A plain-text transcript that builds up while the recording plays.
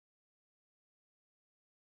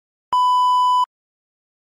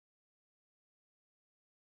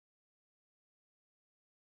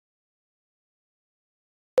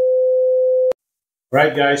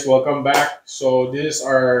Right, guys, welcome back. So this is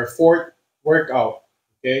our fourth workout.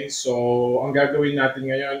 Okay, so ang gagawin natin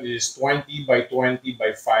ngayon is 20 by 20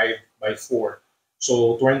 by 5 by 4.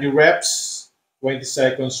 So 20 reps, 20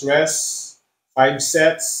 seconds rest, 5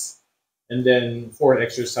 sets, and then 4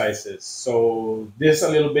 exercises. So this is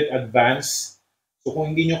a little bit advanced. So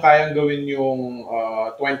kung hindi nyo kayang gawin yung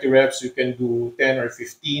 20 reps, you can do 10 or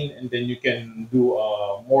 15, and then you can do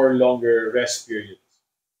a more longer rest period.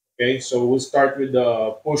 Okay, so we'll start with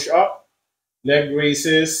the push up, leg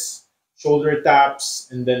raises, shoulder taps,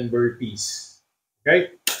 and then burpees.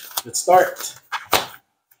 Okay, let's start.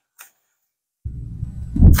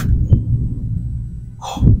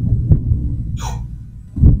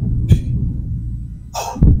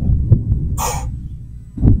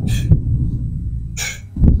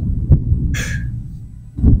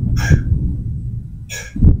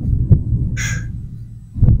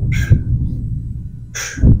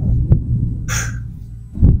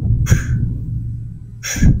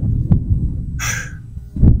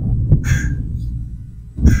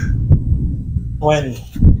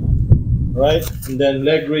 Right, and then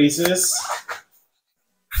leg raises.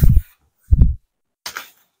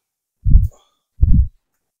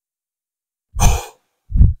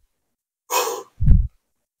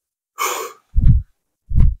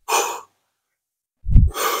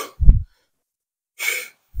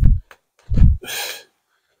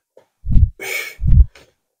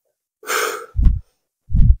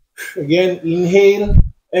 Again, inhale,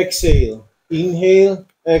 exhale, inhale,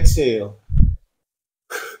 exhale.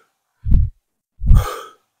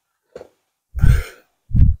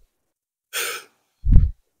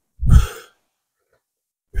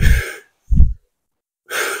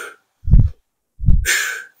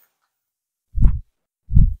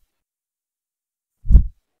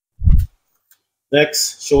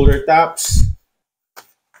 Next, shoulder taps.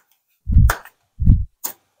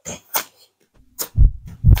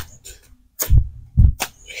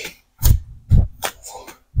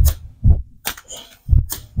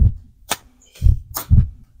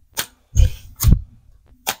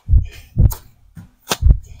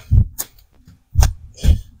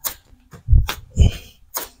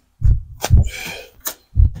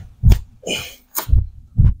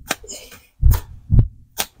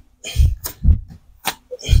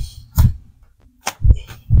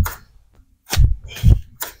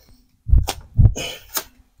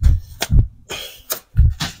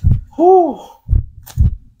 Whew.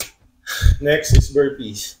 Next is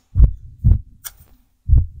burpees.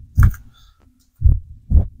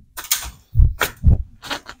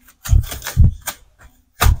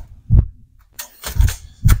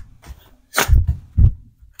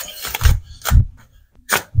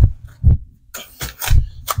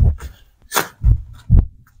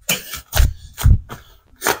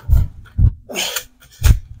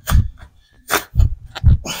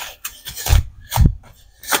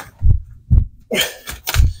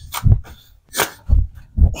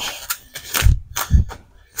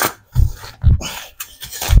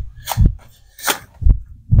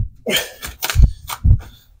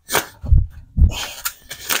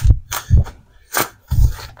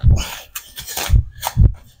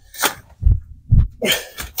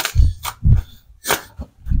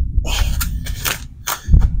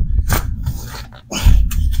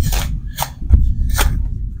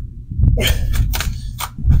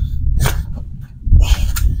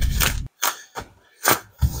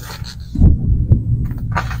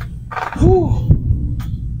 Whew.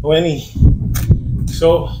 20.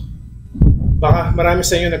 So, baka marami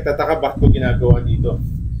sa inyo nagtataka bakit ko ginagawa dito.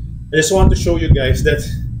 I just want to show you guys that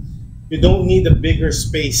you don't need a bigger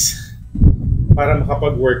space para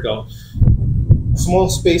makapag-workout. Small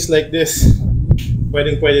space like this,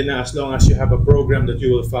 pwedeng-pwede na as long as you have a program that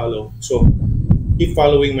you will follow. So, keep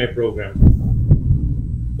following my program.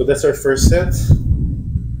 So that's our first set.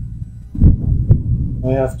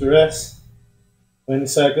 I have to rest. 20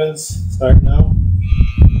 seconds. Start now.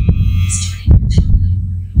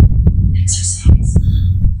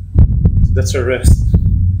 So that's our rest.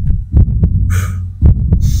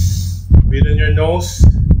 Breathe in your nose,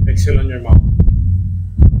 exhale on your mouth.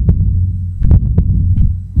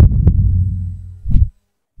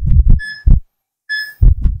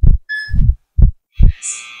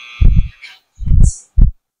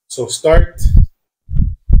 So start.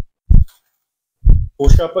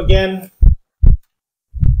 Push up again.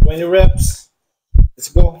 20 reps. Let's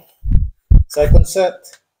go. Second set.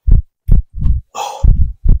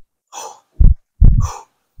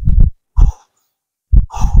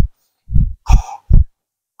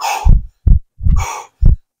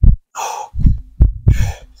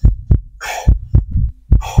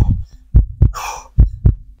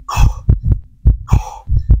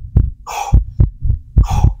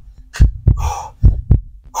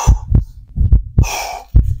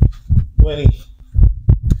 20.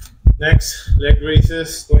 Next, leg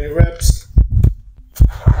raises, 20 reps.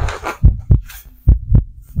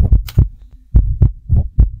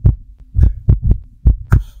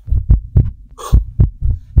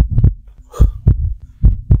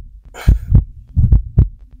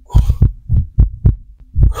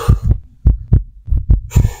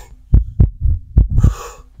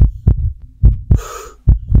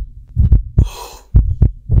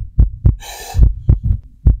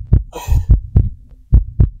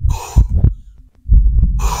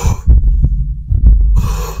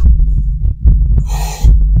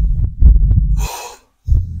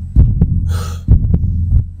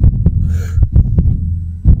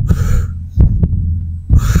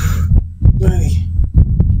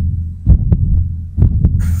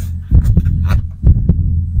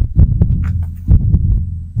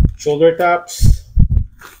 Shoulder taps.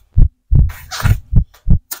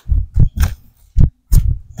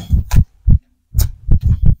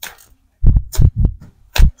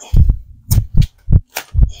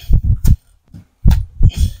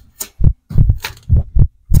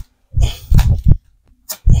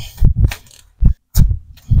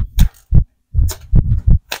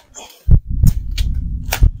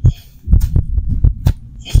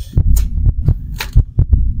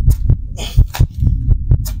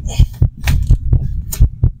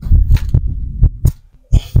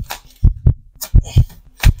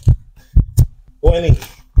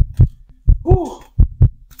 Whew.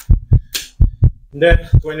 And then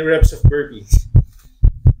 20 reps of burpees.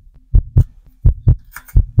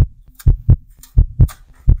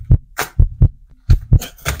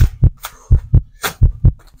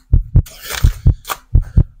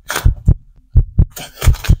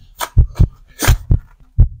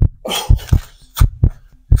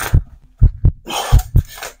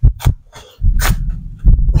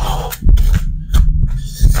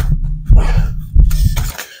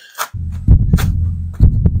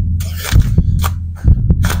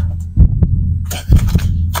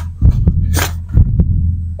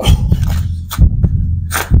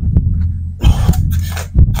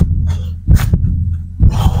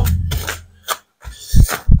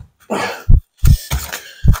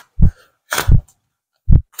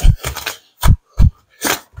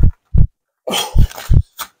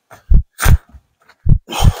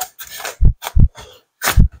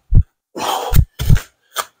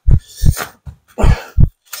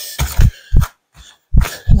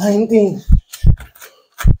 Nineteen.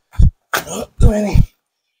 20.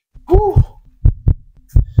 Woo.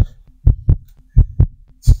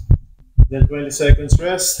 Then 20 seconds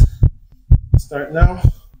rest. Start now.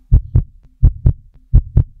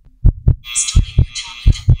 Starting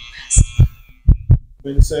your rest.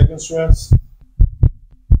 20 seconds rest.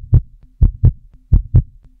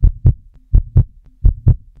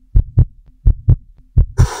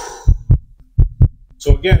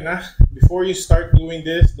 So again, before you start doing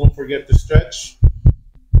this, don't forget to stretch.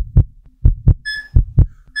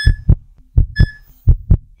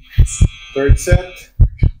 Third set.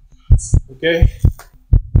 Okay.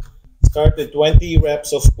 Start at 20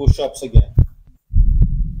 reps of push-ups again.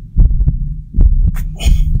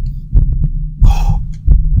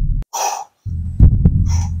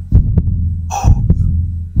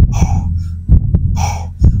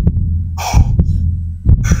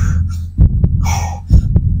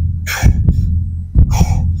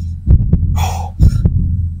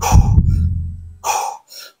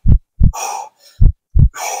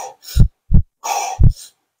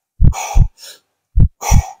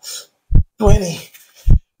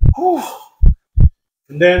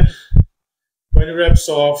 And then 20 reps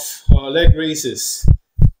of leg raises.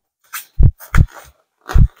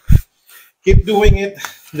 Keep doing it.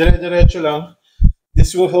 Dire-diretso lang.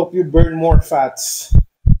 This will help you burn more fats.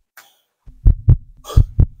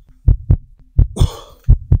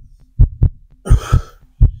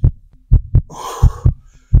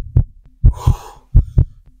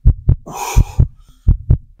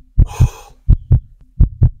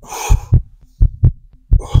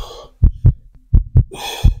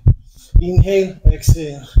 Inhale,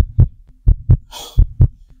 exhale.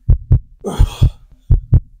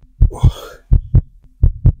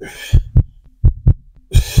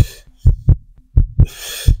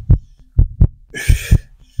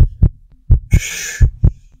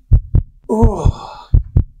 Oh,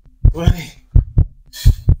 20.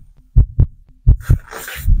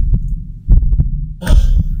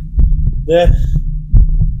 Then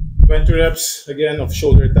 20 reps again of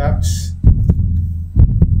shoulder taps.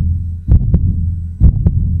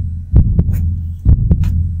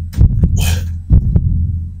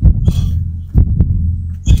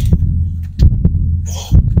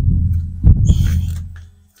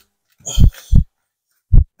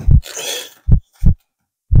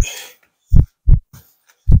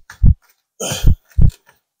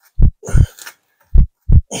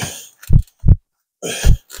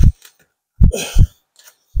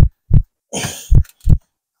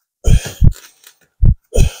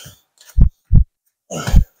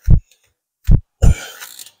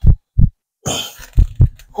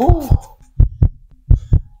 Whew.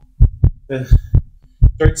 Then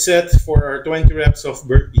third set for our 20 reps of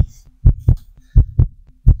burpee.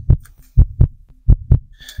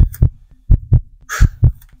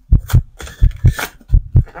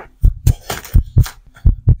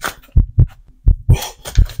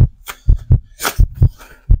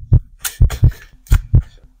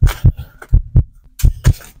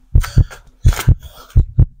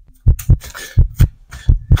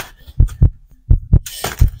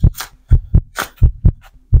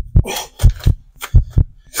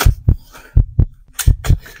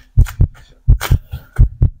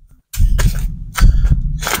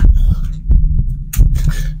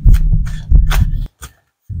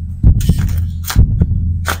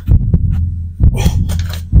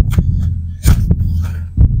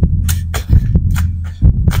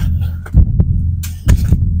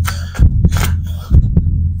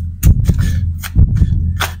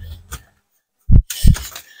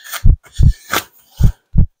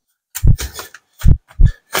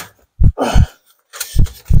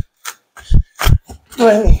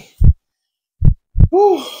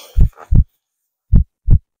 Whew.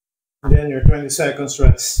 And then your 20 seconds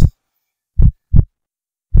rest.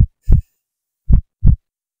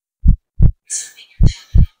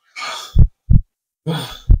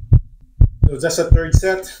 So that's a third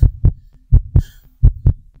set.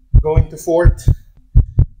 Going to fourth.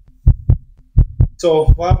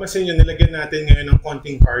 So, mapapansin nyo, nilagyan natin ngayon ng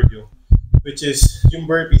konting cardio, which is yung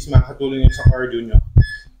burpees, makakatulong yun sa cardio nyo.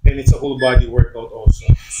 And it's a whole body workout also.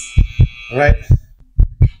 Alright?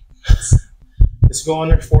 Let's go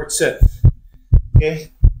on our fourth set.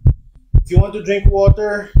 Okay? If you want to drink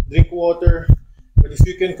water, drink water. But if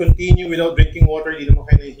you can continue without drinking water, hindi naman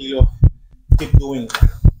kayo nahihilo, keep doing it.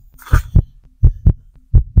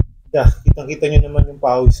 Yeah, kitang-kita nyo naman yung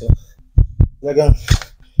pawis. So, talagang,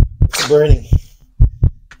 it's burning.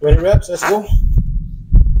 20 reps, let's go.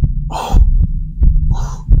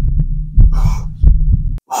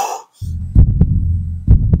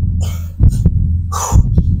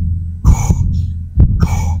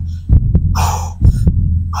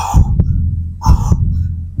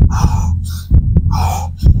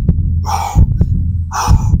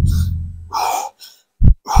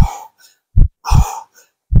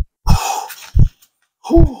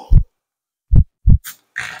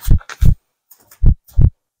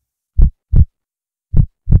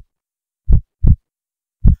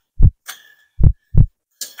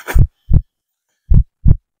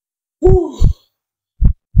 Woo.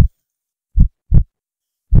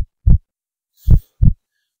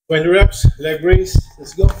 20 reps, leg raise,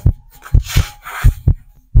 let's go.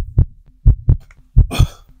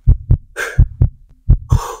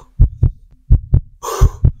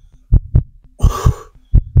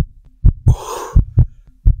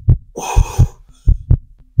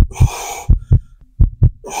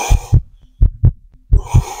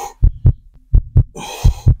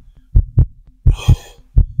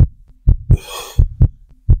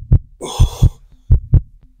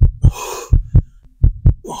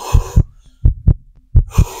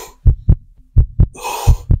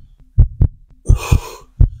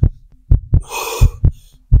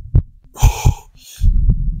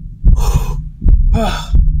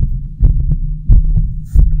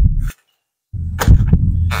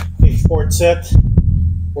 Okay, fourth set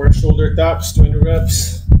for shoulder taps, 20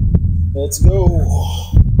 reps. Let's go.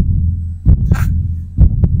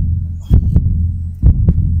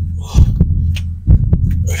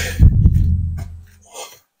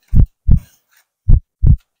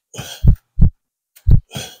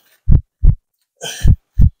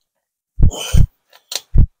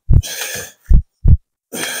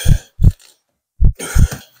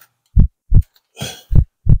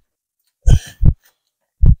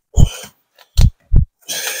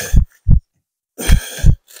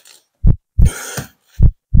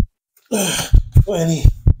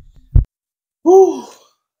 Woo.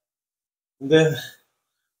 And then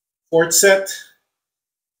fourth set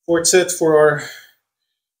for our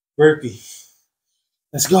burpee.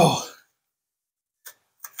 Let's go. --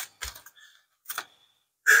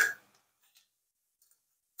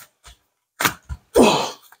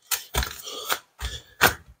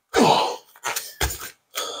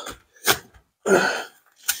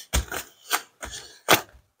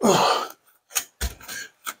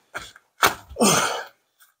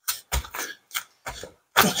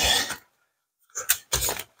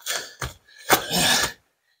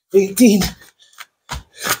 18.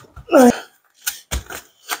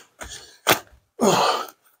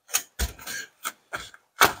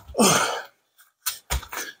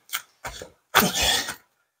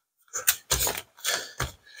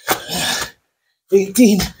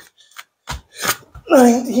 18,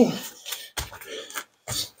 19,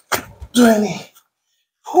 20.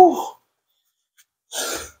 Whew.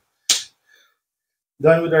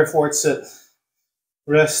 Done with our fourth set.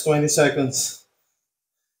 Rest 20 seconds.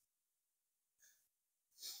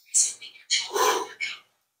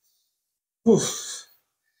 Whew.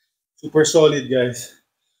 Super solid, guys.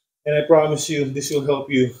 And I promise you, this will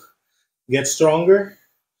help you get stronger,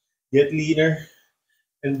 get leaner,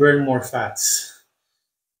 and burn more fats.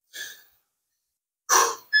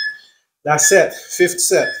 Last set, fifth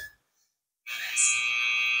set.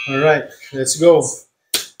 All right, let's go.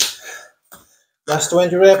 Last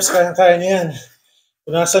 20 reps, kaya-kaya niyo yan.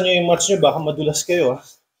 Kung nasan nyo yung match nyo, baka madulas kayo.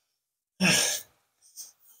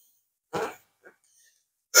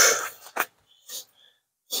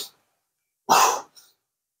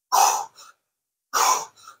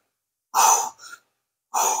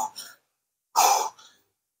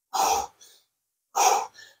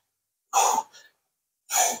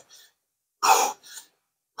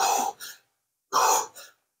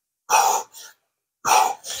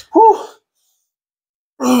 Whew.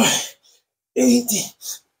 80,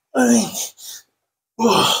 90.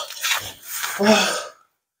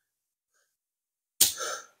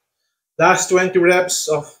 Last 20 reps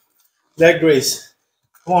of leg raise.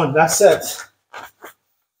 Come on, last set.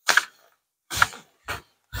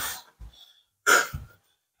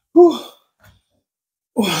 Whew.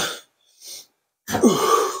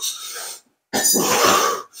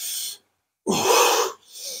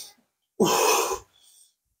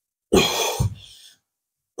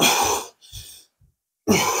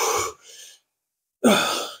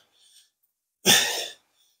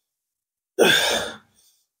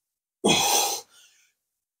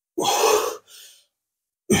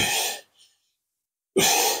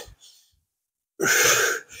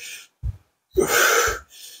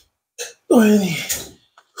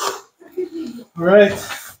 All right,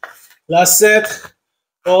 last set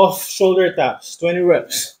of shoulder taps, 20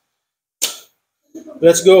 reps.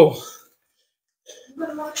 Let's go.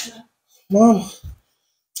 Mom.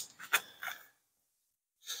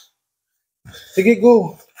 Sige,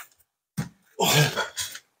 go.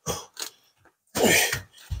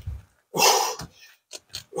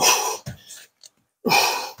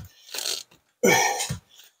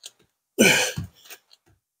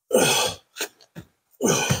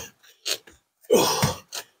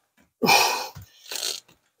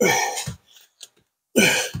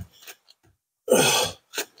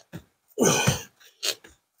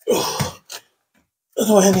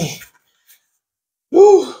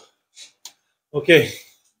 Woo. Okay,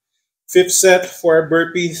 fifth set for our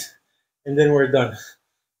burpees, and then we're done.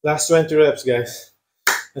 Last 20 reps, guys.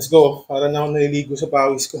 Let's go. Para na ako naliligo sa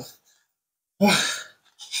pawis ko.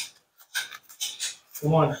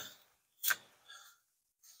 Come on.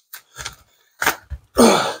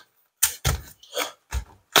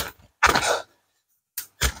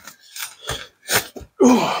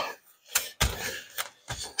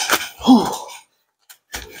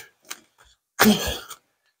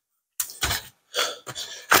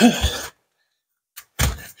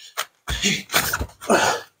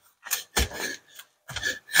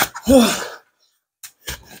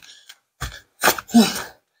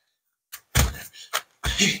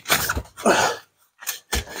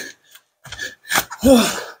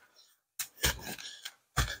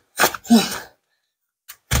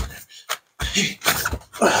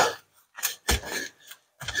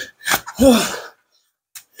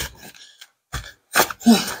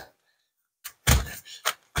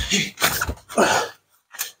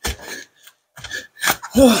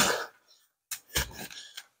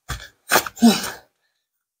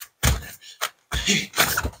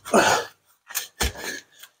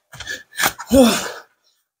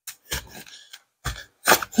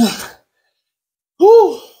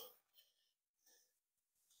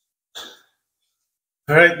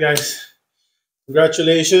 All right, guys.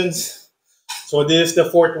 Congratulations. So this is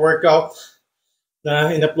the fourth workout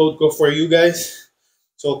na in-upload ko for you guys.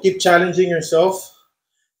 So keep challenging yourself.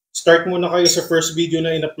 Start muna kayo sa first video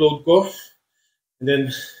na in-upload ko. And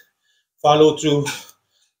then follow through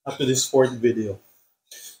up to this fourth video.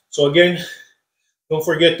 So again, don't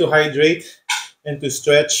forget to hydrate and to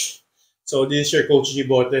stretch. So this is your Coach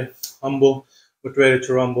Gibote. Humble but ready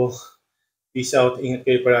to rumble. Peace out. Ingat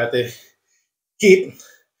kayo parate. Keep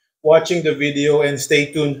watching the video and stay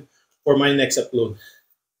tuned for my next upload.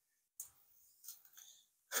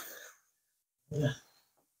 Yeah.